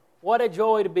What a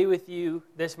joy to be with you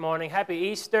this morning. Happy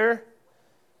Easter.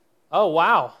 Oh,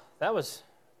 wow. That was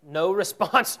no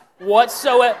response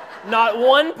whatsoever. Not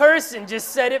one person just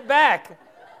said it back.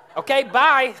 Okay,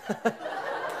 bye.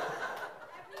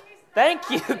 Thank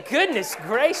you. Goodness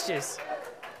gracious.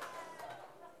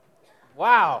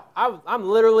 Wow. I'm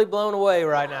literally blown away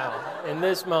right now in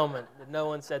this moment that no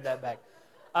one said that back.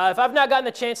 If I've not gotten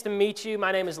the chance to meet you,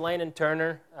 my name is Landon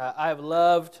Turner. I have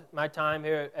loved my time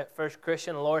here at First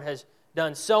Christian. The Lord has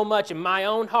done so much in my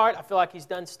own heart. I feel like He's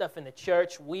done stuff in the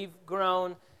church. We've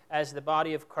grown as the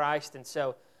body of Christ, and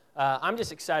so I'm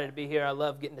just excited to be here. I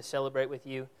love getting to celebrate with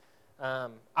you.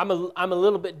 I'm a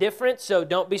little bit different, so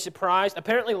don't be surprised.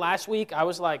 Apparently last week I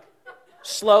was like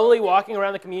slowly walking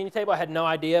around the communion table. I had no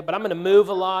idea, but I'm going to move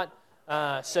a lot,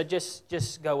 so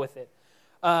just go with it.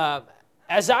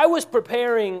 As I was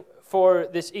preparing for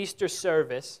this Easter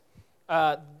service,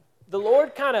 the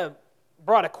Lord kind of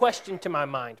brought a question to my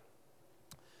mind.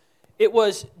 It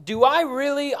was, do I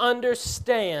really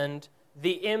understand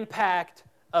the impact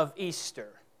of Easter?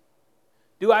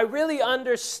 Do I really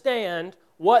understand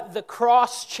what the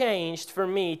cross changed for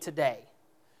me today?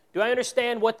 Do I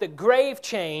understand what the grave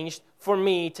changed for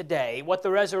me today? What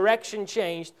the resurrection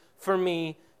changed for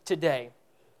me today?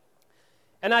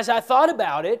 And as I thought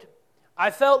about it, I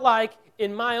felt like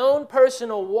in my own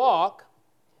personal walk,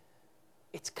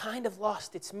 it's kind of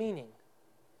lost its meaning.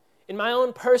 In my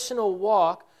own personal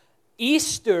walk,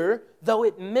 Easter, though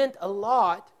it meant a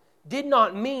lot, did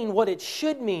not mean what it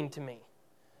should mean to me.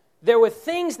 There were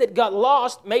things that got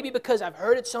lost, maybe because I've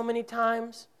heard it so many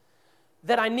times,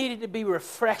 that I needed to be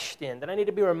refreshed in, that I need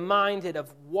to be reminded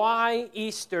of why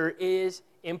Easter is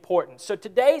important. So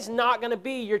today's not going to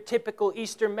be your typical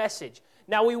Easter message.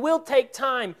 Now, we will take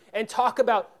time and talk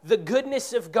about the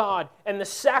goodness of God and the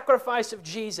sacrifice of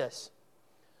Jesus.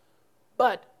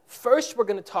 But first, we're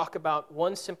going to talk about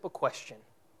one simple question.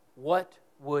 What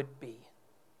would be?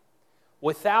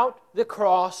 Without the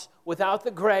cross, without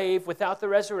the grave, without the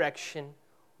resurrection,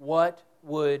 what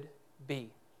would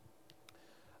be?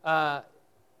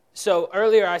 So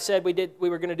earlier I said we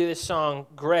were going to do this song,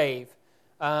 Grave.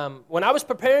 When I was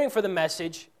preparing for the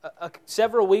message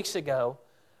several weeks ago,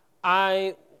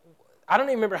 I don't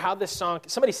even remember how this song,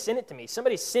 somebody sent it to me.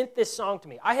 Somebody sent this song to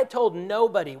me. I had told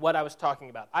nobody what I was talking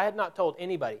about. I had not told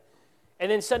anybody. And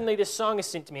then suddenly this song is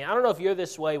sent to me. I don't know if you're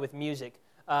this way with music,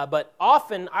 but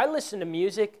often I listen to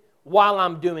music while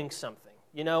I'm doing something.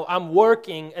 You know, I'm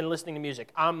working and listening to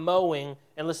music. I'm mowing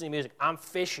and listening to music. I'm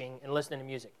fishing and listening to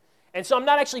music. And so I'm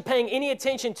not actually paying any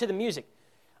attention to the music.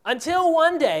 Until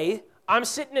one day, I'm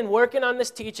sitting and working on this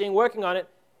teaching, working on it,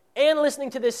 and listening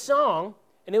to this song.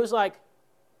 And it was like,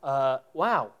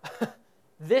 wow,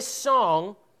 this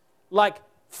song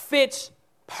fits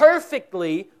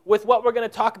perfectly with what we're going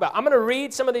to talk about. I'm going to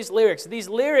read some of these lyrics. These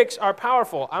lyrics are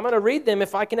powerful. I'm going to read them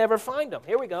if I can ever find them.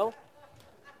 Here we go.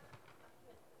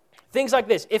 Things like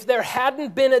this. If there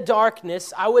hadn't been a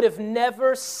darkness, I would have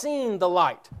never seen the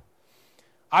light.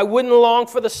 I wouldn't long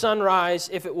for the sunrise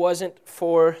if it wasn't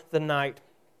for the night.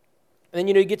 And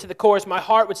then, you get to the chorus, my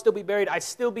heart would still be buried. I'd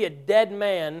still be a dead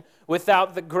man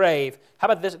without the grave. How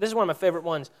about this? This is one of my favorite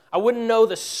ones. I wouldn't know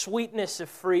the sweetness of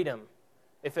freedom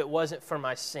if it wasn't for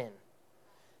my sin.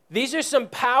 These are some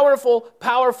powerful,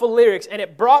 powerful lyrics, and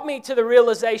it brought me to the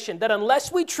realization that unless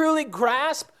we truly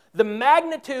grasp the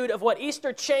magnitude of what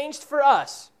Easter changed for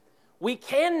us, we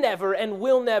can never and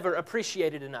will never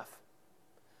appreciate it enough.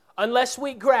 Unless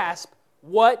we grasp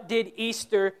what did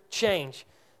Easter change.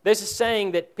 There's a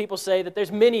saying that people say that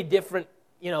there's many different,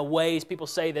 ways people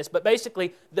say this, but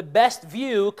basically the best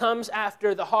view comes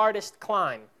after the hardest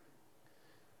climb.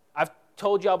 I've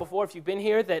told y'all before, if you've been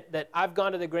here, that I've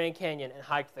gone to the Grand Canyon and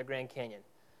hiked the Grand Canyon.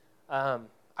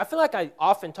 I feel like I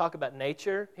often talk about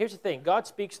nature. Here's the thing, God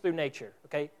speaks through nature,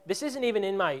 okay? This isn't even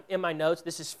in my notes,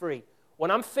 this is free. When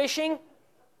I'm fishing,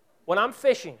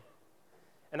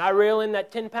 and I reel in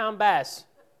that 10-pound bass,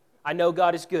 I know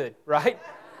God is good, right?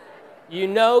 You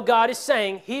know God is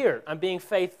saying, here, I'm being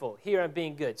faithful. Here, I'm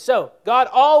being good. So, God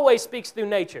always speaks through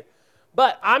nature.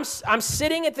 But I'm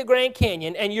sitting at the Grand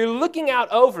Canyon, and you're looking out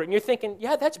over it, and you're thinking,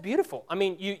 yeah, that's beautiful. I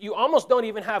mean, you almost don't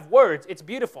even have words. It's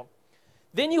beautiful.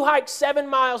 Then you hike 7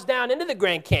 miles down into the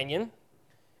Grand Canyon,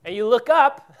 and you look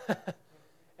up,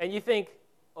 and you think,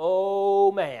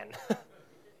 oh, man.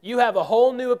 You have a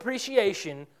whole new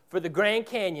appreciation for the Grand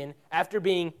Canyon after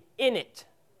being in it.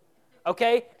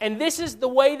 Okay? And this is the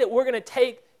way that we're going to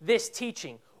take this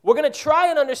teaching. We're going to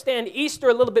try and understand Easter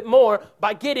a little bit more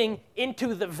by getting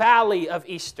into the valley of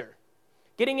Easter.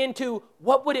 Getting into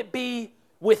what would it be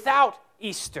without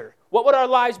Easter? What would our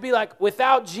lives be like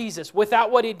without Jesus, without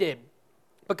what He did?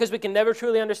 because we can never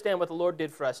truly understand what the Lord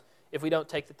did for us if we don't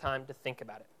take the time to think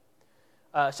about it.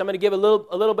 So I'm going to give a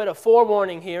little bit of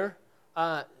forewarning here.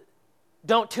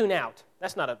 Don't tune out.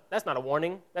 That's not a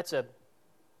warning. That's a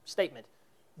statement.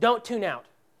 Don't tune out.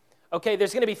 Okay,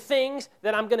 there's going to be things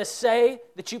that I'm going to say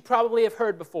that you probably have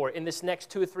heard before in this next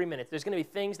 2 or 3 minutes. There's going to be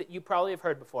things that you probably have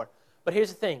heard before. But here's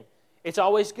the thing. It's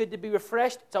always good to be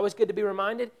refreshed. It's always good to be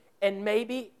reminded. And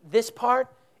maybe this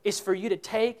part is for you to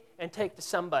take to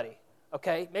somebody.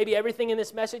 Okay? Maybe everything in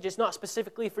this message is not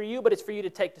specifically for you, but it's for you to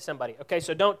take to somebody. Okay,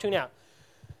 so don't tune out.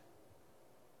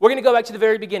 We're going to go back to the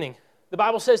very beginning. The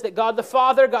Bible says that God the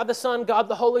Father, God the Son, God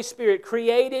the Holy Spirit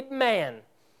created man.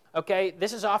 Okay,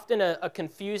 this is often a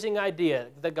confusing idea,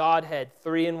 the Godhead,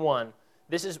 3 in 1.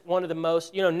 This is one of the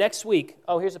most, next week,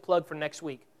 here's a plug for next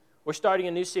week. We're starting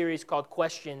a new series called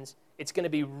Questions. It's going to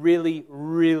be really,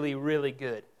 really, really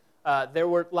good. There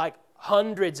were like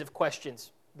hundreds of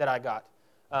questions that I got,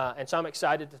 and so I'm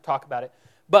excited to talk about it.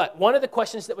 But one of the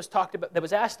questions that was talked about, that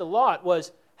was asked a lot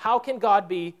was, how can God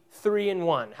be 3 in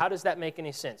 1? How does that make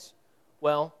any sense?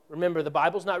 Well, remember, the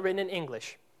Bible's not written in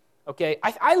English. Okay,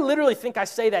 I literally think I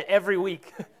say that every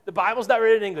week. The Bible's not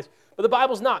written in English, but the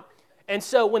Bible's not. And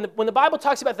so when the Bible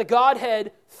talks about the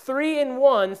Godhead 3 in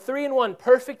 1,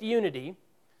 perfect unity,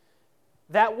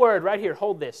 that word right here,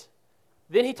 hold this.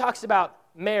 Then he talks about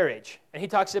marriage, and he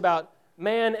talks about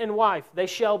man and wife. They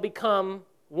shall become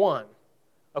one.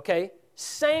 Okay,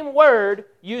 same word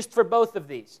used for both of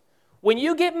these. When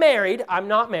you get married, I'm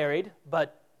not married,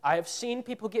 but I have seen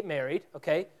people get married,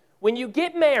 okay? When you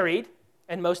get married,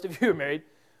 and most of you are married,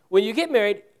 when you get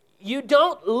married, you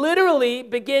don't literally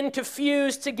begin to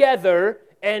fuse together,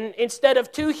 and instead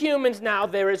of 2 humans now,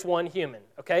 there is 1 human,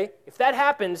 okay? If that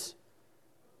happens,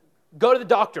 go to the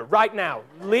doctor right now.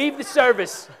 Leave the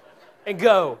service and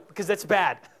go, because that's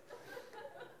bad.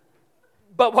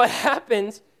 But what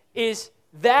happens is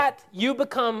that you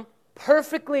become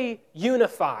perfectly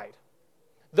unified.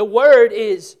 The word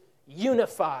is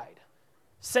unified.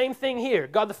 Same thing here.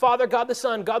 God the Father, God the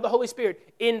Son, God the Holy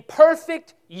Spirit, in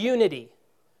perfect unity.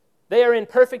 They are in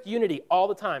perfect unity all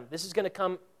the time. This is going to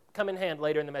come in hand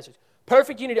later in the message.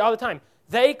 Perfect unity all the time.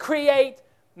 They create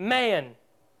man.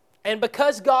 And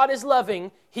because God is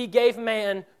loving, He gave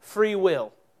man free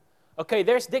will. Okay,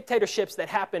 there's dictatorships that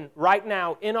happen right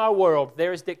now in our world.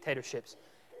 There is dictatorships.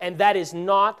 And that is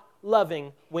not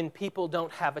loving when people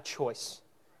don't have a choice.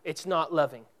 It's not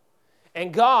loving.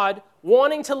 And God,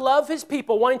 wanting to love His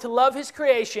people, wanting to love His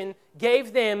creation,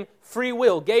 gave them free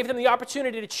will, gave them the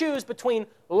opportunity to choose between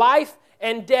life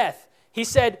and death. He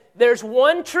said, there's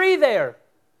 1 tree there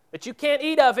that you can't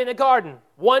eat of in a garden.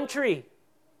 1 tree.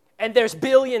 And there's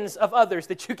billions of others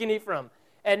that you can eat from.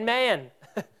 And man,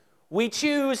 we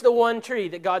choose the 1 tree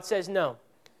that God says no.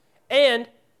 And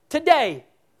today,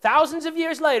 thousands of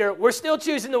years later, we're still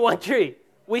choosing the 1 tree.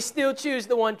 We still choose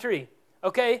the 1 tree.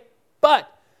 Okay?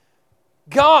 But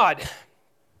God,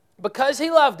 because He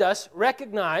loved us,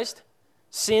 recognized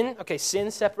sin. Okay,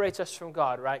 sin separates us from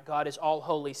God, right? God is all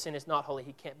holy. Sin is not holy.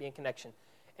 He can't be in connection.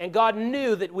 And God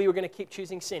knew that we were going to keep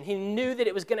choosing sin. He knew that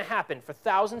it was going to happen for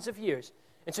thousands of years.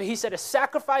 And so He said a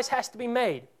sacrifice has to be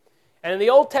made. And in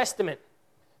the Old Testament,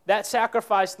 that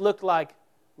sacrifice looked like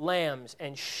lambs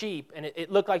and sheep. And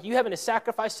it looked like you having to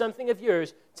sacrifice something of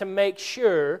yours to make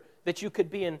sure that you could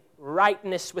be in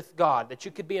rightness with God, that you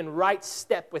could be in right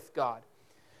step with God.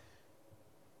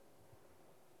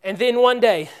 And then one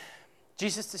day,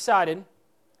 Jesus decided,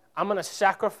 I'm going to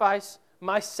sacrifice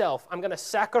myself. I'm going to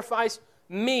sacrifice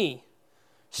me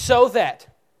so that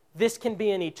this can be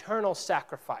an eternal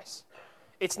sacrifice.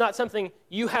 It's not something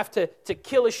you have to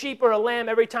kill a sheep or a lamb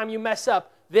every time you mess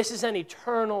up. This is an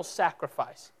eternal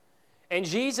sacrifice. And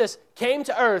Jesus came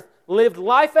to earth, lived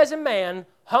life as a man,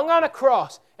 hung on a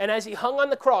cross, and as He hung on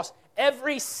the cross,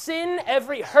 every sin,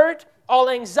 every hurt, all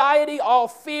anxiety, all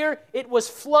fear, it was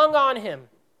flung on Him.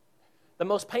 The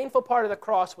most painful part of the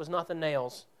cross was not the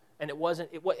nails, and it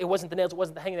wasn't the nails, it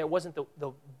wasn't the hanging there, it wasn't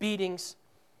the beatings.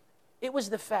 It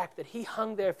was the fact that He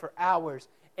hung there for hours,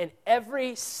 and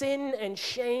every sin and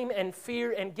shame and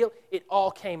fear and guilt, it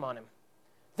all came on Him.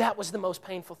 That was the most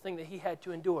painful thing that He had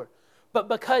to endure. But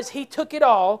because He took it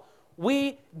all,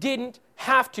 we didn't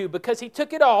have to. Because He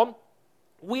took it all,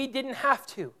 we didn't have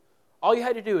to. All you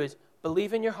had to do is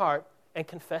believe in your heart and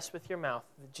confess with your mouth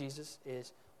that Jesus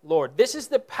is Lord. This is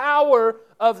the power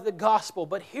of the gospel.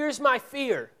 But here's my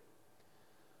fear.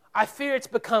 I fear it's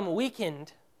become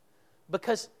weakened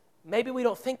because maybe we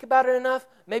don't think about it enough.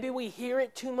 Maybe we hear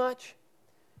it too much.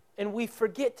 And we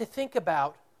forget to think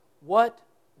about what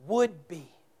would be.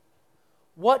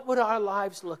 What would our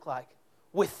lives look like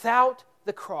without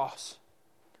the cross?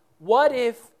 What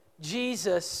if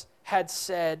Jesus had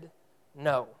said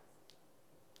no?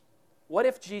 What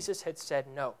if Jesus had said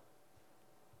no?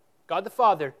 God the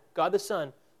Father, God the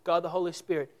Son, God the Holy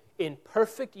Spirit, in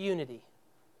perfect unity.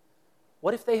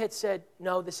 What if they had said,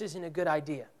 no, this isn't a good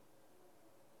idea?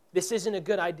 This isn't a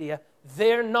good idea.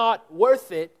 They're not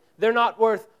worth it. They're not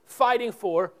worth fighting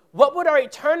for. What would our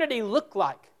eternity look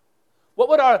like? What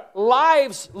would our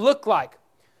lives look like?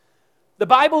 The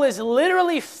Bible is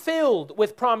literally filled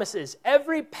with promises.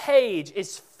 Every page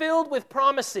is filled with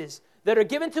promises that are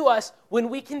given to us when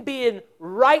we can be in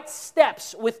right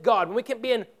steps with God, when we can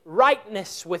be in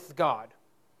rightness with God.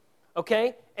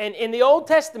 Okay? And in the Old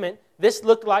Testament, this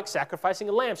looked like sacrificing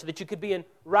a lamb so that you could be in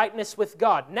rightness with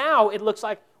God. Now it looks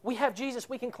like we have Jesus,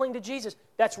 we can cling to Jesus.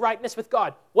 That's rightness with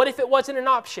God. What if it wasn't an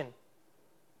option?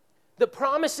 The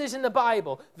promises in the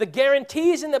Bible, the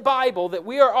guarantees in the Bible that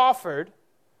we are offered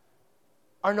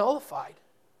are nullified.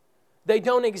 They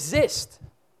don't exist.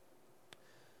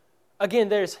 Again,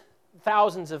 there's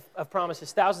thousands of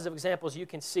promises, thousands of examples you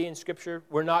can see in Scripture.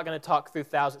 We're not going to talk through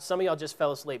thousands. Some of y'all just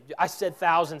fell asleep. I said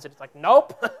thousands, and it's like,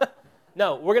 nope.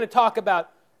 No, we're going to talk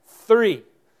about 3.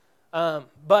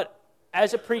 But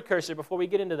as a precursor, before we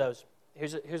get into those,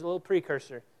 here's a little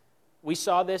precursor. We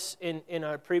saw this in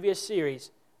our previous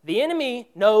series. The enemy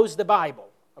knows the Bible,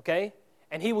 okay?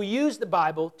 And he will use the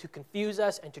Bible to confuse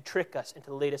us and to trick us and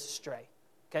to lead us astray,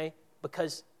 okay?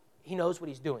 Because he knows what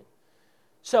he's doing.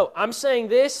 So I'm saying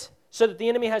this so that the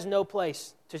enemy has no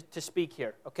place to speak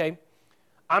here, okay?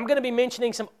 I'm going to be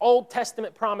mentioning some Old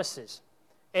Testament promises.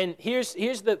 And here's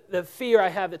the fear I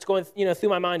have that's going through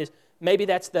my mind is maybe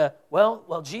that's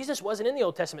well, Jesus wasn't in the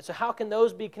Old Testament, so how can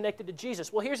those be connected to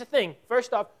Jesus? Well, here's the thing.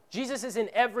 First off, Jesus is in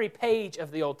every page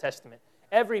of the Old Testament.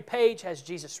 Every page has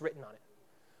Jesus written on it.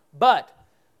 But,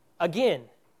 again,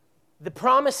 the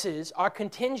promises are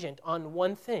contingent on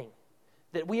one thing,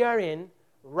 that we are in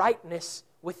rightness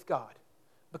with God.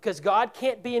 Because God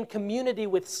can't be in community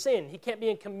with sin. He can't be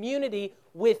in community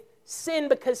with sin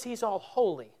because He's all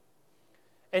holy.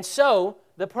 And so,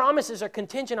 the promises are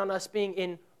contingent on us being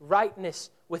in rightness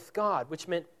with God, which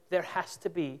meant there has to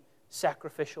be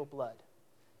sacrificial blood.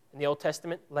 In the Old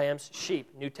Testament, lambs,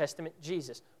 sheep. New Testament,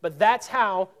 Jesus. But that's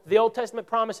how the Old Testament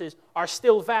promises are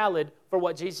still valid for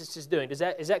what Jesus is doing. Is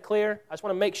that clear? I just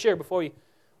want to make sure before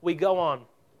we go on.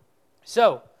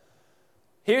 So,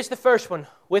 here's the first one.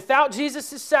 Without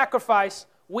Jesus' sacrifice,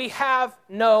 we have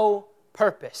no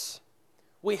purpose.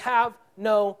 We have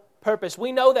no purpose.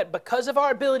 We know that because of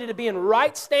our ability to be in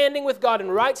right standing with God,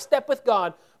 in right step with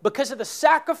God, because of the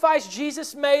sacrifice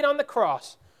Jesus made on the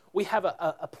cross, we have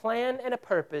a plan and a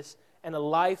purpose and a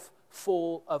life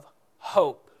full of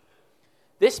hope.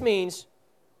 This means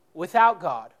without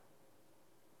God,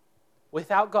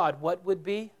 what would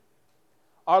be?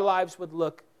 Our lives would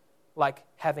look like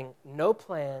having no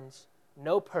plans,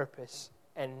 no purpose,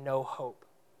 and no hope.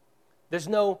 There's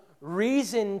no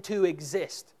reason to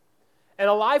exist. And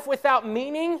a life without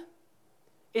meaning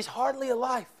is hardly a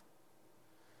life.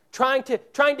 Trying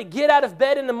to get out of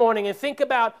bed in the morning and think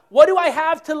about, what do I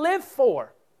have to live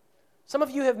for? Some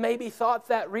of you have maybe thought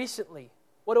that recently.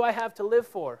 What do I have to live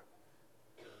for?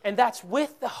 And that's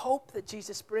with the hope that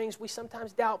Jesus brings. We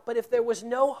sometimes doubt, but if there was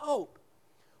no hope,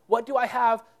 what do I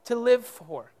have to live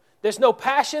for? There's no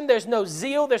passion, there's no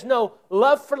zeal, there's no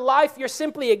love for life. You're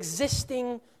simply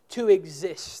existing to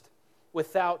exist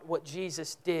without what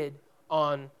Jesus did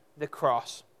on the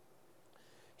cross.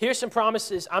 Here's some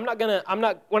promises. We're not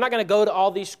gonna go to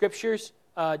all these scriptures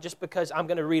just because I'm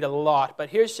gonna read a lot. But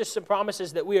here's just some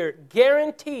promises that we are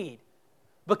guaranteed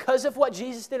because of what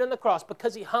Jesus did on the cross,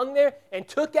 because He hung there and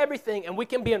took everything, and we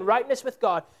can be in rightness with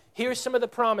God. Here's some of the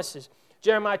promises.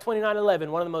 Jeremiah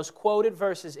 29:11, one of the most quoted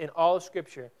verses in all of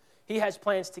Scripture. He has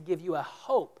plans to give you a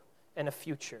hope and a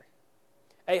future.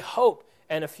 A hope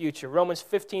and a future. Romans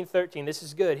 15:13. This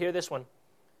is good. Hear this one.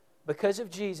 Because of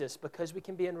Jesus, because we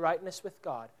can be in rightness with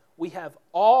God, we have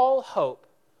all hope,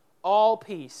 all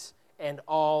peace, and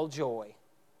all joy.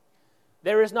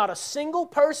 There is not a single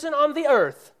person on the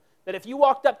earth that if you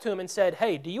walked up to him and said,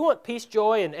 hey, do you want peace,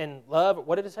 joy, and love?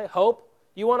 What did it say? Hope?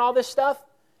 Do you want all this stuff?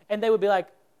 And they would be like,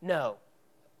 no,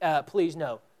 please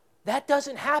no. That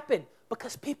doesn't happen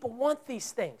because people want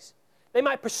these things. They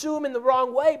might pursue them in the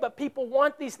wrong way, but people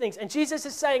want these things. And Jesus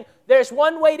is saying, there's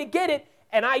one way to get it,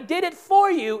 and I did it for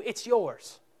you, it's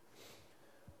yours.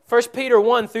 1 Peter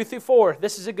 1:3-4,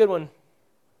 this is a good one.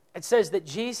 It says that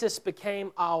Jesus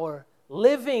became our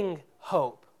living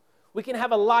hope. We can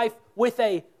have a life with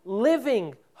a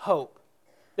living hope.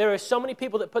 There are so many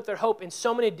people that put their hope in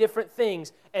so many different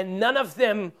things, and none of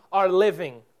them are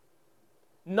living.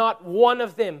 Not one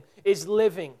of them is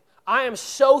living. I am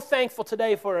so thankful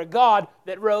today for a God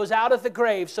that rose out of the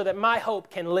grave so that my hope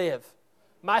can live.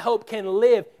 My hope can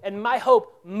live, and my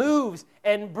hope moves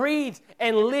and breathes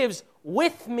and lives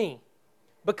with me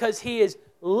because He is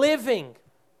living.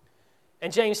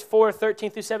 And James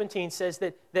 4:13-17 says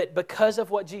that because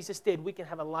of what Jesus did, we can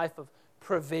have a life of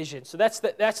provision. So that's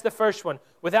the first one.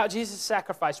 Without Jesus'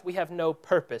 sacrifice, we have no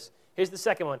purpose. Here's the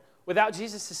second one. Without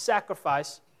Jesus'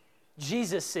 sacrifice,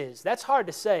 Jesus is. That's hard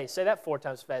to say. Say that 4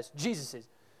 times fast. Jesus is.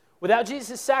 Without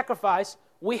Jesus' sacrifice,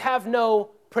 we have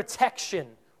no protection.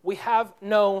 We have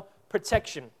no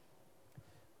protection.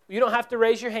 You don't have to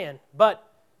raise your hand, but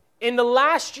in the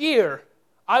last year,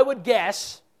 I would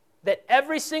guess that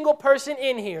every single person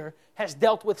in here has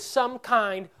dealt with some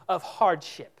kind of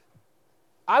hardship.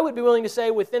 I would be willing to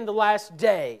say within the last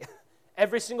day,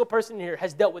 every single person in here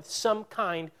has dealt with some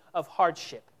kind of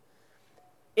hardship.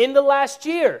 In the last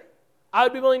year, I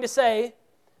would be willing to say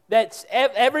that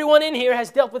everyone in here has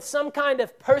dealt with some kind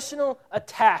of personal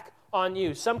attack on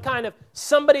you.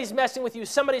 Somebody's messing with you,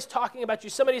 somebody's talking about you,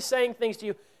 somebody's saying things to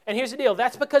you. And here's the deal.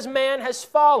 That's because man has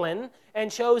fallen and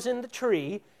chosen the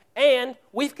tree, and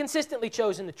we've consistently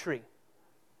chosen the tree.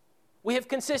 We have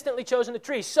consistently chosen the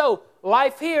tree. So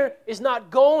life here is not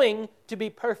going to be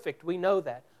perfect. We know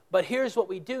that. But here's what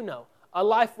we do know. A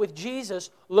life with Jesus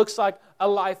looks like a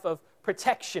life of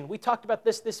protection. We talked about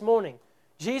this morning.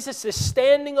 Jesus is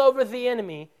standing over the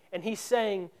enemy, and He's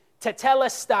saying,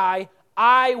 Tetelestai,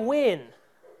 I win.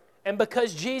 And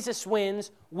because Jesus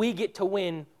wins, we get to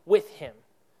win with Him.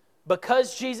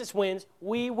 Because Jesus wins,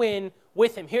 we win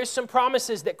with Him. Here's some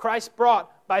promises that Christ brought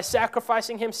by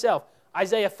sacrificing Himself.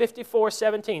 Isaiah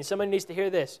 54:17. Somebody needs to hear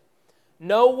this.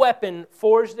 No weapon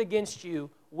forged against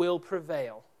you will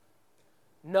prevail.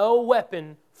 No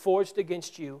weapon forged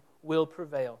against you will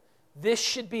prevail. This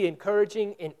should be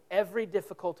encouraging in every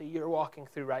difficulty you're walking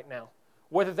through right now.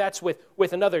 Whether that's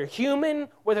with another human,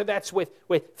 whether that's with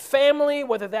family,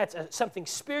 whether that's something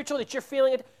spiritual that you're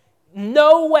feeling it.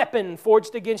 No weapon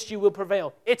forged against you will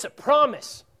prevail. It's a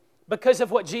promise because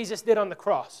of what Jesus did on the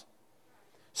cross.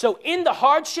 So in the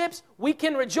hardships, we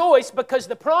can rejoice because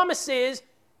the promise is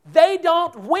they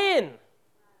don't win.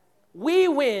 We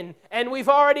win, and we've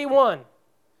already won.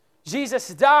 Jesus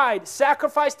died,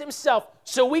 sacrificed Himself,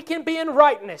 so we can be in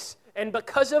rightness. And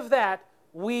because of that,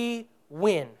 we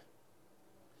win.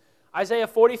 Isaiah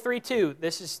 43:2,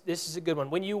 this is a good one.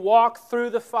 When you walk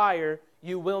through the fire,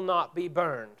 you will not be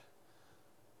burned.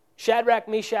 Shadrach,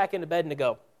 Meshach, and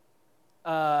Abednego.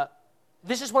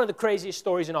 This is one of the craziest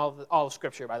stories in all of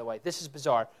Scripture, by the way. This is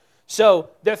bizarre. So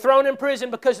they're thrown in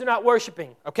prison because they're not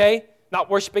worshiping, okay? Not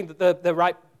worshiping the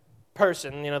right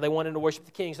person. You know, they wanted to worship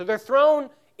the king. So they're thrown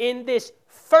in this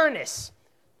furnace.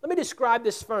 Let me describe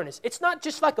this furnace. It's not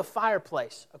just like a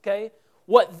fireplace, okay?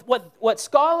 What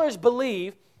scholars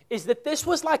believe is that this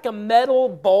was like a metal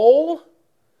bowl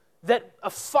that a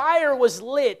fire was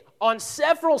lit on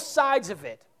several sides of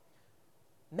it.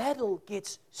 Metal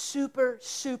gets super,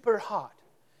 super hot.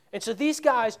 And so these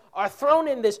guys are thrown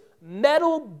in this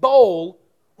metal bowl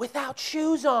without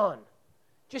shoes on.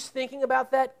 Just thinking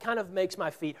about that kind of makes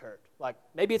my feet hurt. Like,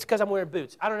 maybe it's because I'm wearing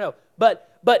boots. I don't know.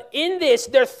 But in this,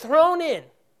 they're thrown in.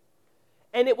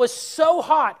 And it was so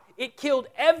hot, it killed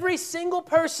every single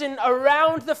person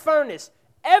around the furnace.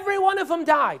 Every one of them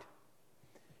died.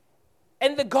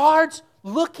 And the guards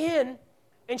look in,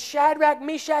 and Shadrach,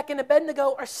 Meshach, and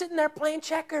Abednego are sitting there playing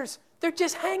checkers. They're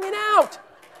just hanging out.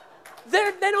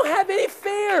 They don't have any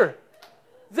fear.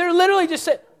 They're literally just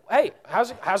saying, hey,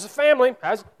 how's the family?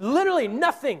 Literally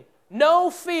nothing.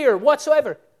 No fear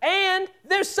whatsoever. And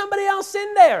there's somebody else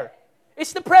in there.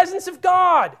 It's the presence of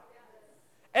God.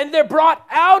 And they're brought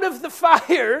out of the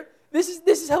fire. This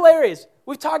is hilarious.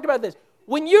 We've talked about this.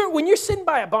 When you're sitting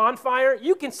by a bonfire,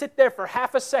 you can sit there for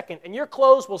half a second and your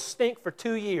clothes will stink for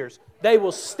 2 years. They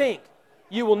will stink.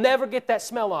 You will never get that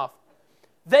smell off.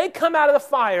 They come out of the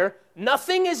fire,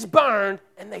 nothing is burned,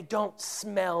 and they don't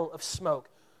smell of smoke.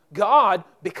 God,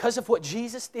 because of what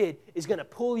Jesus did, is going to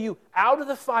pull you out of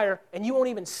the fire and you won't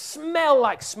even smell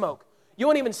like smoke. You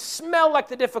won't even smell like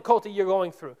the difficulty you're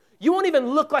going through. You won't even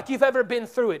look like you've ever been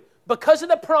through it because of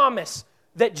the promise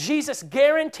that Jesus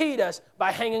guaranteed us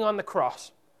by hanging on the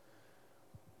cross.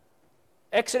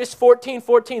 Exodus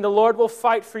 14:14, the Lord will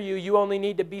fight for you. You only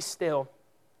need to be still.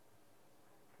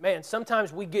 Man,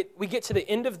 sometimes we get to the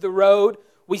end of the road.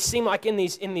 We seem like in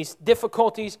these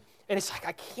difficulties, and it's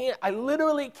like I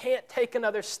literally can't take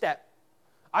another step.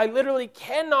 I literally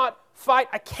cannot fight.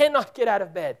 I cannot get out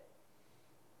of bed.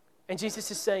 And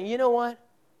Jesus is saying, you know what?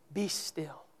 Be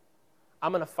still.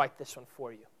 I'm going to fight this one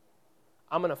for you.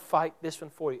 I'm going to fight this one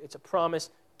for you. It's a promise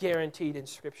guaranteed in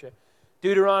Scripture.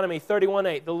 Deuteronomy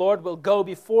 31:8, the Lord will go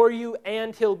before you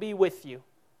and He'll be with you.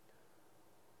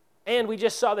 And we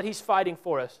just saw that He's fighting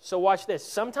for us. So watch this.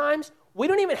 Sometimes we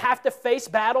don't even have to face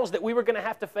battles that we were going to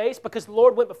have to face because the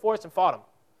Lord went before us and fought them.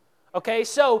 Okay,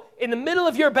 so in the middle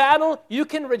of your battle, you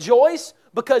can rejoice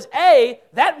because A,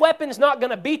 that weapon's not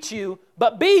going to beat you,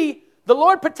 but B, the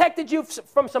Lord protected you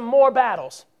from some more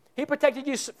battles. He protected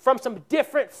you from some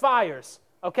different fires.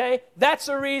 Okay, that's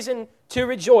a reason to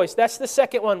rejoice. That's the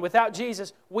second one. Without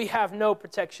Jesus, we have no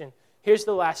protection. Here's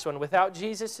the last one. Without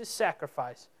Jesus'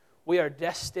 sacrifice, we are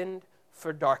destined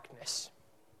for darkness.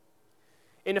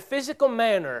 In a physical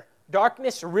manner,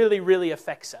 darkness really, really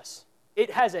affects us.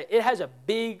 It has a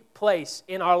big place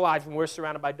in our lives when we're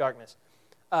surrounded by darkness.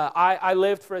 I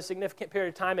lived for a significant period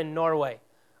of time in Norway.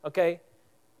 Okay,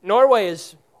 Norway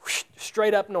is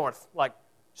straight up north, like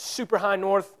super high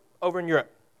north over in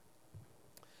Europe.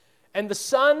 And the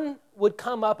sun would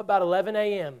come up about 11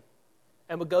 a.m.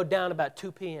 and would go down about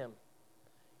 2 p.m.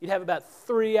 You'd have about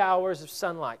 3 hours of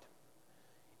sunlight.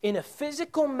 In a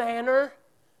physical manner,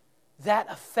 that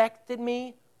affected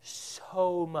me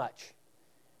so much.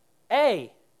 I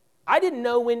didn't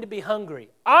know when to be hungry.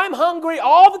 I'm hungry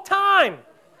all the time.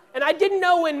 And I didn't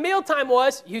know when mealtime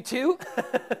was. You too?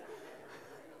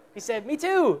 He said, me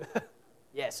too.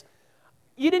 Yes.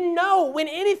 You didn't know when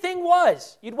anything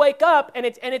was. You'd wake up and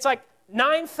it's like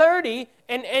 9:30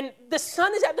 and the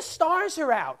sun is out, the stars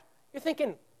are out. You're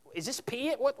thinking, is this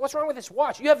pee? What's wrong with this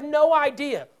watch? You have no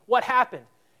idea what happened.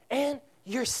 And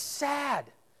you're sad.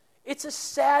 It's a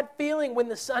sad feeling when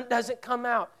the sun doesn't come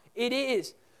out. It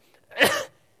is.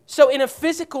 So in a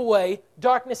physical way,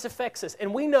 darkness affects us.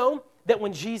 And we know that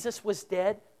when Jesus was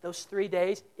dead, those 3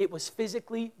 days, it was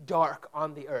physically dark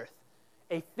on the earth.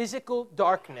 A physical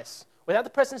darkness. Without the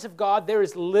presence of God, there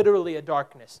is literally a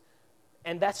darkness.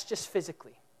 And that's just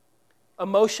physically.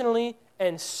 Emotionally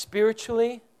and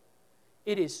spiritually,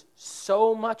 it is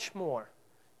so much more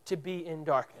to be in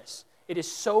darkness. It is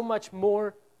so much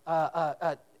more,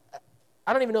 I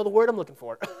don't even know the word I'm looking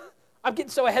for. I'm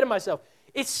getting so ahead of myself.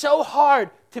 It's so hard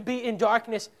to be in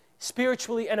darkness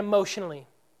spiritually and emotionally.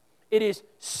 It is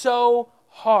so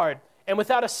hard. And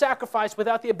without a sacrifice,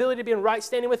 without the ability to be in right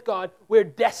standing with God, we're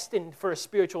destined for a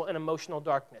spiritual and emotional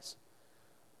darkness.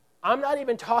 I'm not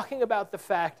even talking about the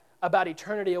fact about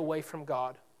eternity away from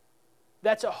God.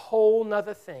 That's a whole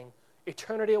nother thing.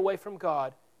 Eternity away from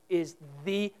God is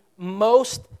the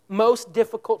most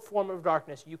difficult form of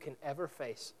darkness you can ever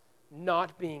face.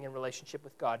 Not being in relationship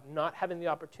with God, not having the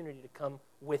opportunity to come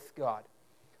with God.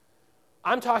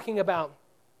 I'm talking about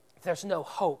there's no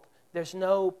hope, there's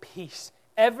no peace.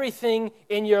 Everything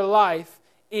in your life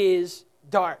is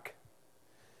dark.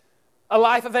 A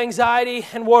life of anxiety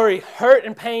and worry, hurt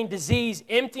and pain, disease,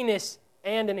 emptiness,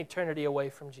 and an eternity away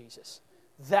from Jesus.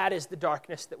 That is the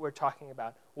darkness that we're talking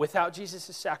about. Without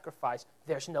Jesus' sacrifice,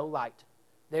 there's no light.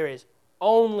 There is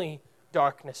only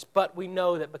darkness. But we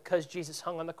know that because Jesus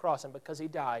hung on the cross and because He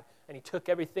died and He took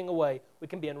everything away, we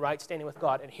can be in right standing with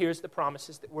God. And here's the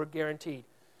promises that we're guaranteed.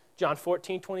 John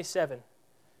 14:27,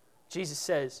 Jesus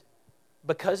says,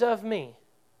 because of me,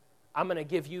 I'm going to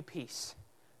give you peace.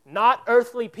 Not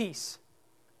earthly peace,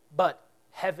 but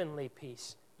heavenly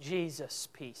peace. Jesus'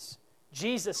 peace.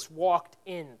 Jesus walked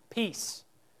in peace.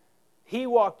 He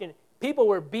walked in. People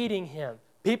were beating Him.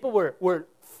 People were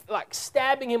like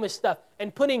stabbing Him with stuff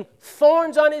and putting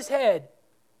thorns on His head.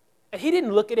 And He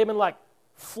didn't look at him and like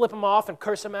flip him off and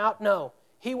curse him out. No.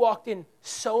 He walked in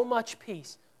so much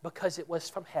peace because it was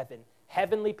from heaven.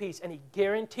 Heavenly peace. And He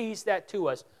guarantees that to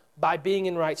us by being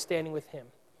in right standing with Him.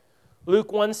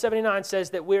 Luke 1:79 says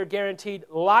that we're guaranteed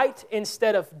light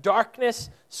instead of darkness.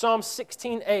 Psalm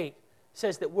 16:8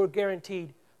 says that we're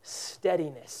guaranteed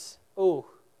steadiness. Oh,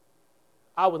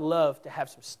 I would love to have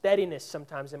some steadiness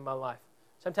sometimes in my life.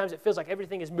 Sometimes it feels like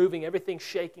everything is moving, everything's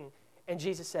shaking. And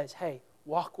Jesus says, hey,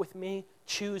 walk with me,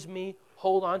 choose me,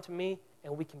 hold on to me,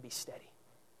 and we can be steady.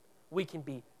 We can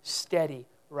be steady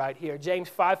right here. James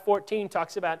 5:14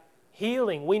 talks about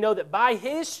healing. We know that by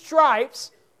His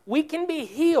stripes, we can be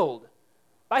healed.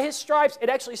 By His stripes, it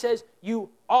actually says you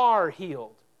are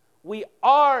healed. We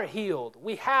are healed.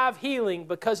 We have healing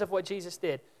because of what Jesus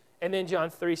did. And then John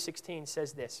 3:16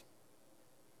 says this.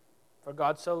 For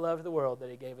God so loved the world that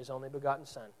He gave His only begotten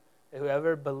Son, that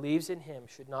whoever believes in Him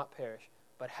should not perish,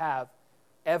 but have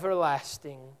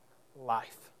everlasting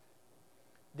life.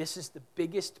 This is the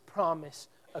biggest promise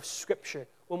of Scripture.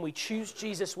 When we choose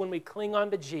Jesus, when we cling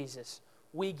on to Jesus,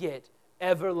 we get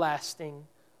everlasting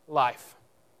life.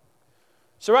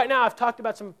 So right now I've talked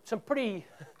about some pretty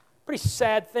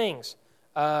sad things.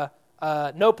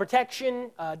 No protection,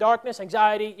 darkness,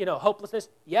 anxiety, hopelessness.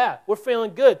 Yeah, we're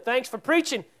feeling good. Thanks for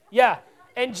preaching. Yeah,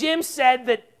 And Jim said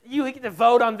that you get to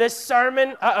vote on this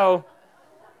sermon. Uh-oh.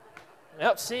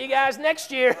 Well, see you guys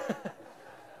next year.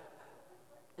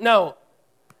 No.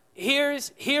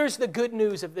 Here's the good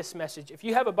news of this message. If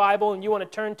you have a Bible and you want to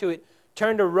turn to it,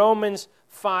 turn to Romans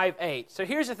 5:8. So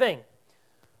here's the thing.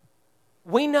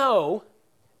 We know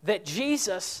that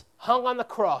Jesus hung on the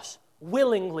cross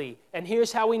willingly, and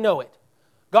here's how we know it.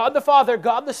 God the Father,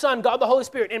 God the Son, God the Holy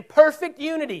Spirit, in perfect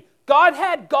unity. God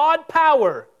had God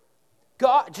power.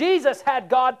 Jesus had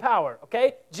God power,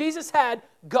 okay? Jesus had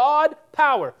God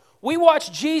power. We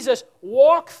watched Jesus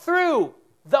walk through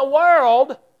the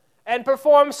world and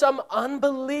perform some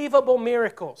unbelievable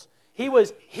miracles. He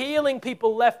was healing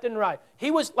people left and right.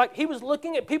 He was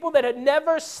looking at people that had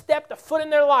never stepped a foot in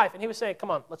their life, and he was saying,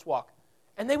 come on, let's walk.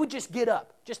 And they would just get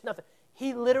up, just nothing.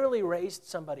 He literally raised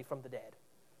somebody from the dead.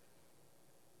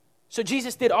 So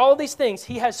Jesus did all of these things.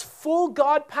 He has full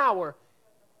God power,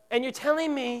 and you're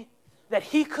telling me that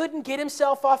he couldn't get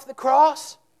himself off the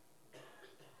cross?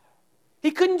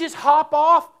 He couldn't just hop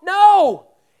off? No!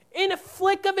 In a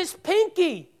flick of his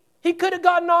pinky, he could have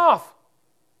gotten off.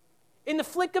 In the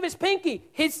flick of his pinky,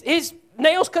 his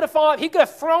nails could have fallen. He could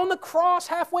have thrown the cross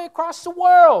halfway across the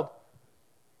world.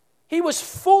 He was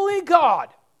fully God.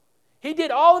 He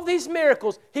did all of these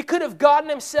miracles. He could have gotten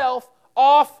himself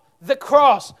off the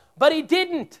cross, but he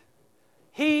didn't.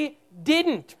 He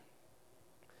didn't.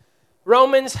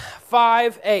 Romans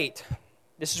 5:8.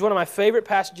 This is one of my favorite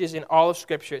passages in all of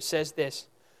Scripture. It says this,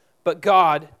 but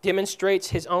God demonstrates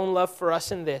his own love for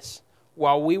us in this,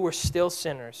 while we were still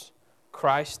sinners,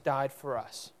 Christ died for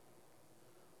us.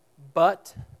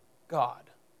 But God.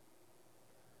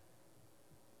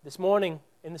 This morning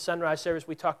in the sunrise service,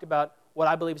 we talked about what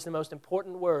I believe is the most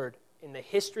important word in the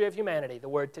history of humanity, the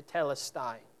word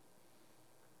tetelestai.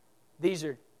 These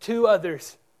are two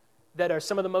others that are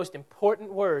some of the most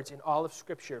important words in all of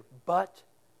Scripture. But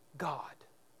God.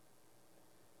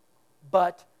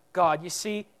 But God. You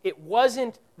see, it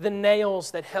wasn't the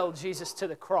nails that held Jesus to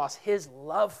the cross. His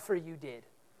love for you did.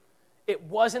 It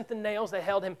wasn't the nails that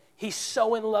held him. He's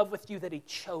so in love with you that he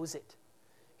chose it.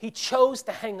 He chose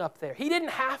to hang up there. He didn't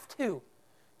have to.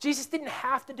 Jesus didn't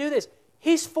have to do this.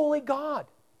 He's fully God.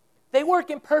 They work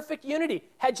in perfect unity.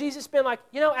 Had Jesus been like,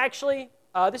 actually,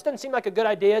 this doesn't seem like a good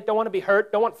idea. Don't want to be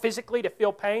hurt. Don't want physically to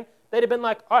feel pain. They'd have been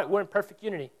like, all right, we're in perfect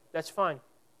unity. That's fine.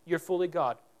 You're fully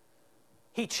God.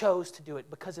 He chose to do it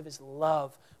because of his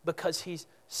love, because he's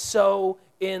so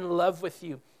in love with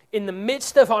you. In the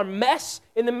midst of our mess,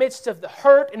 in the midst of the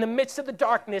hurt, in the midst of the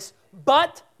darkness,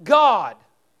 but God.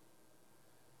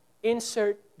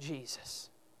 Insert Jesus.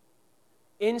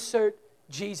 Insert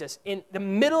Jesus. In the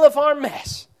middle of our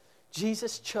mess,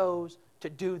 Jesus chose to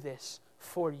do this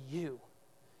for you.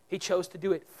 He chose to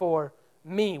do it for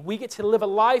me. We get to live a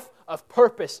life of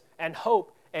purpose and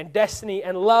hope and destiny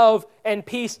and love and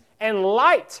peace and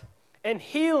light and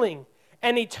healing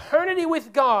and eternity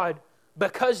with God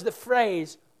because the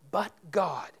phrase, but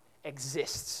God,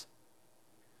 exists.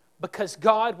 Because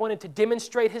God wanted to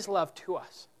demonstrate his love to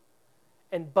us.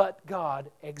 And but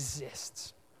God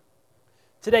exists.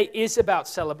 Today is about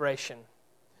celebration.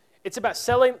 It's about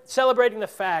celebrating the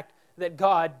fact that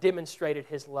God demonstrated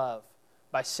his love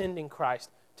by sending Christ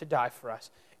to die for us.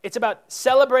 It's about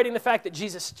celebrating the fact that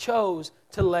Jesus chose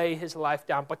to lay his life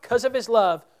down. Because of his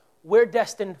love, we're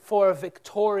destined for a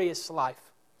victorious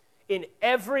life. In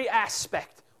every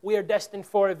aspect, we are destined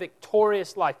for a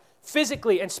victorious life.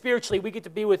 Physically and spiritually, we get to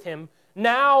be with him.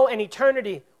 Now in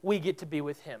eternity, we get to be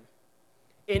with him.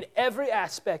 In every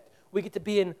aspect, we get to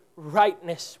be in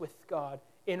rightness with God,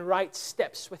 in right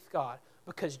steps with God,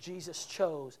 because Jesus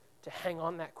chose to hang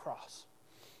on that cross.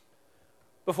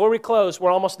 Before we close,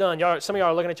 we're almost done. Some of y'all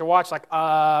are looking at your watch like,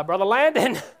 Brother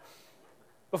Landon.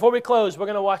 Before we close, we're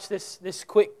going to watch this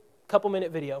quick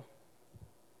couple-minute video.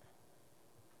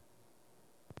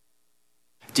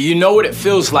 Do you know what it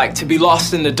feels like to be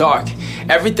lost in the dark?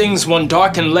 Everything's one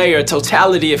darkened layer,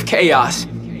 totality of chaos.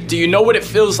 Do you know what it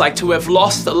feels like to have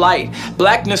lost the light?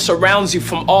 Blackness surrounds you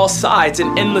from all sides,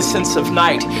 an endless sense of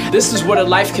night. This is what a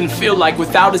life can feel like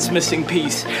without its missing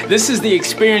piece. This is the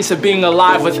experience of being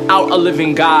alive without a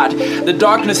living God. The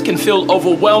darkness can feel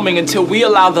overwhelming until we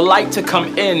allow the light to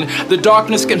come in. The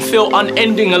darkness can feel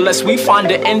unending unless we find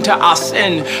an end to our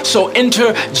sin. So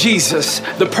enter Jesus,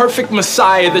 the perfect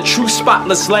Messiah, the true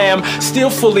spotless Lamb, still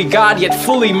fully God yet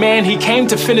fully man. He came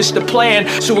to finish the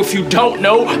plan. So if you don't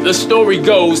know, the story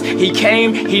goes. He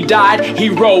came, he died, he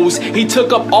rose. He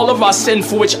took up all of our sin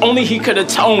for which only he could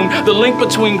atone. The link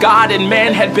between God and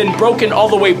man had been broken all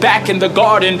the way back in the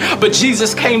garden. But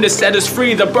Jesus came to set us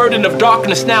free. The burden of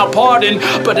darkness now pardoned.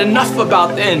 But enough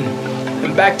about then.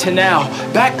 And back to now,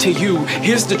 back to you.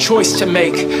 Here's the choice to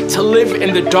make: to live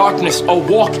in the darkness or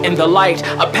walk in the light,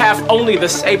 a path only the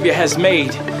Savior has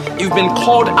made. You've been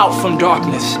called out from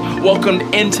darkness,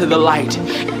 welcomed into the light.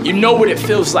 You know what it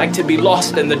feels like to be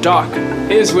lost in the dark.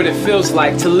 Here's what it feels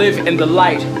like to live in the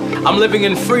light. I'm living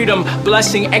in freedom,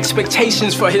 blessing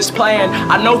expectations for His plan.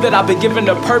 I know that I've been given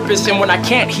a purpose, and when I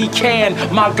can't, He can.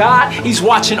 My God, He's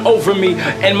watching over me,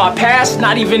 and my past,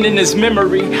 not even in His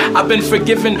memory. I've been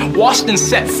forgiven, washed and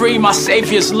set free. My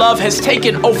Savior's love has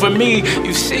taken over me.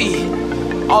 You see,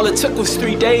 all it took was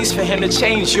 3 days for Him to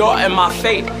change your and my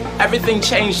fate. Everything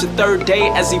changed the third day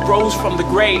as He rose from the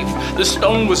grave. The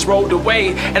stone was rolled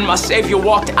away and my Savior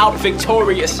walked out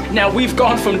victorious. Now we've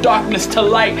gone from darkness to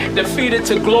light, defeated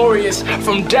to glorious.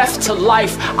 From death to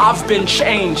life, I've been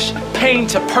changed. Pain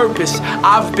to purpose,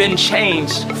 I've been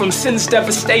changed. From sin's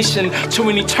devastation to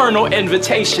an eternal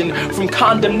invitation. From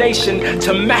condemnation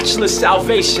to matchless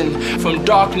salvation. From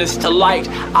darkness to light,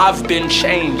 I've been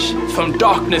changed. From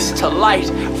darkness to light,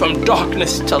 from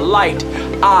darkness to light,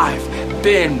 I've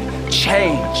been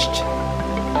changed.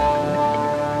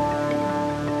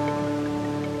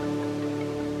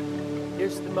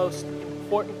 Here's the most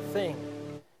important thing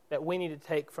that we need to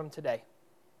take from today.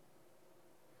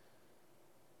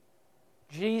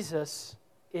 Jesus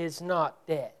is not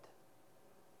dead.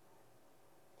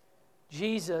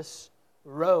 Jesus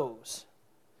rose.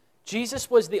 Jesus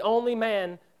was the only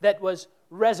man that was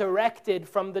resurrected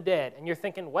from the dead. And you're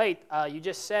thinking, wait, you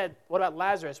just said, what about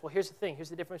Lazarus? Well, here's the thing. Here's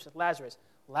the difference with Lazarus.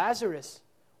 Lazarus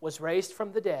was raised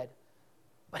from the dead,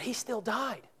 but he still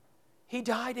died. He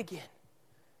died again.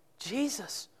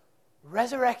 Jesus,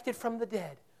 resurrected from the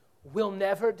dead, will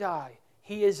never die.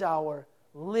 He is our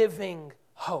living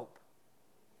hope.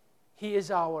 He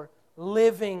is our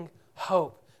living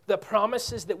hope. The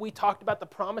promises that we talked about, the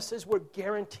promises were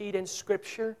guaranteed in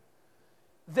Scripture.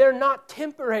 They're not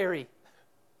temporary.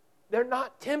 They're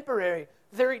not temporary.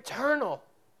 They're eternal.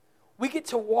 We get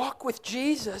to walk with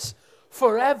Jesus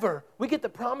forever. We get the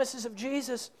promises of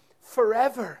Jesus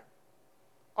forever.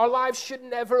 Our lives should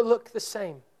never look the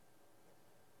same.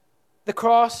 The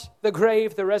cross, the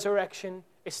grave, the resurrection,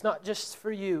 it's not just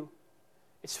for you.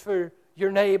 It's for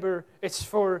your neighbor. It's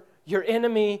for your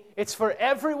enemy. It's for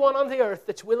everyone on the earth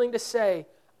that's willing to say,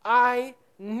 I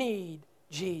need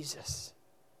Jesus.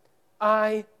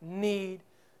 I need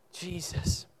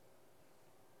Jesus.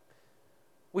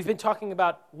 We've been talking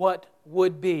about what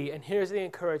would be, and here's the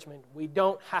encouragement. We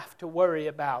don't have to worry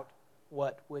about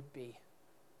what would be.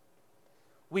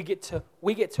 We get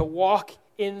to walk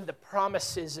in the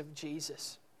promises of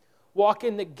Jesus, walk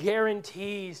in the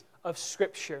guarantees of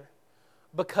Scripture,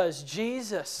 because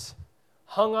Jesus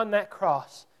hung on that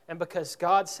cross, and because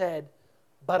God said,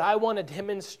 but I want to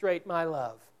demonstrate my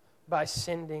love by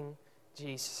sending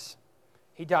Jesus.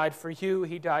 He died for you,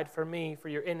 He died for me, for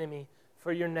your enemy,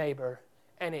 for your neighbor,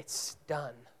 and it's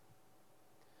done.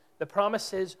 The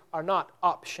promises are not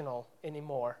optional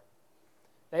anymore.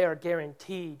 They are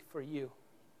guaranteed for you.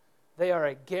 They are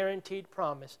a guaranteed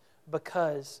promise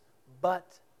because,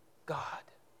 but God.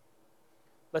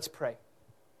 Let's pray.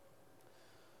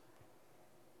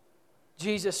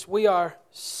 Jesus, we are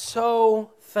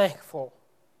so thankful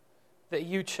that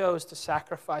you chose to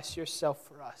sacrifice yourself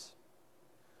for us.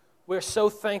 We're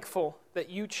so thankful that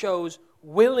you chose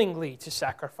willingly to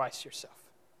sacrifice yourself.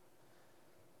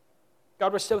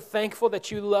 God, we're so thankful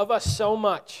that you love us so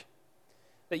much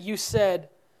that you said,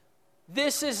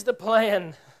 this is the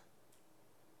plan.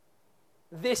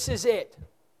 This is it.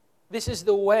 This is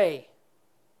the way.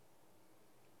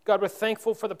 God, we're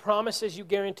thankful for the promises you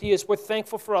guarantee us. We're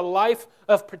thankful for a life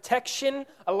of protection,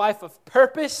 a life of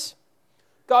purpose.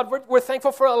 God, we're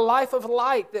thankful for a life of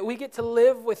light that we get to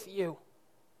live with you.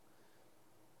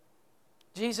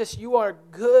 Jesus, you are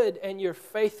good and you're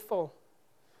faithful.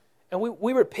 And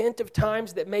we repent of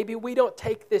times that maybe we don't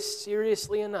take this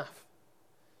seriously enough.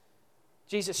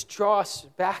 Jesus, draw us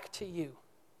back to you.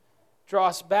 Draw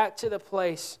us back to the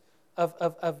place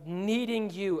of needing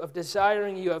you, of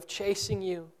desiring you, of chasing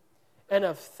you, and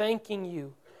of thanking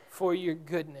you for your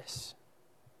goodness.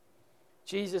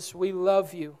 Jesus, we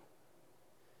love you.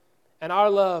 And our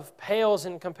love pales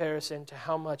in comparison to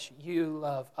how much you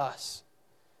love us.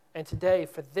 And today,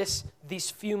 for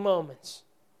these few moments,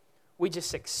 we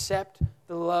just accept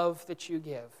the love that you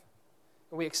give.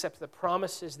 And we accept the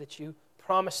promises that you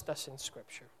promised us in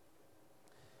Scripture.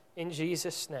 In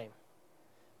Jesus' name,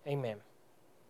 amen.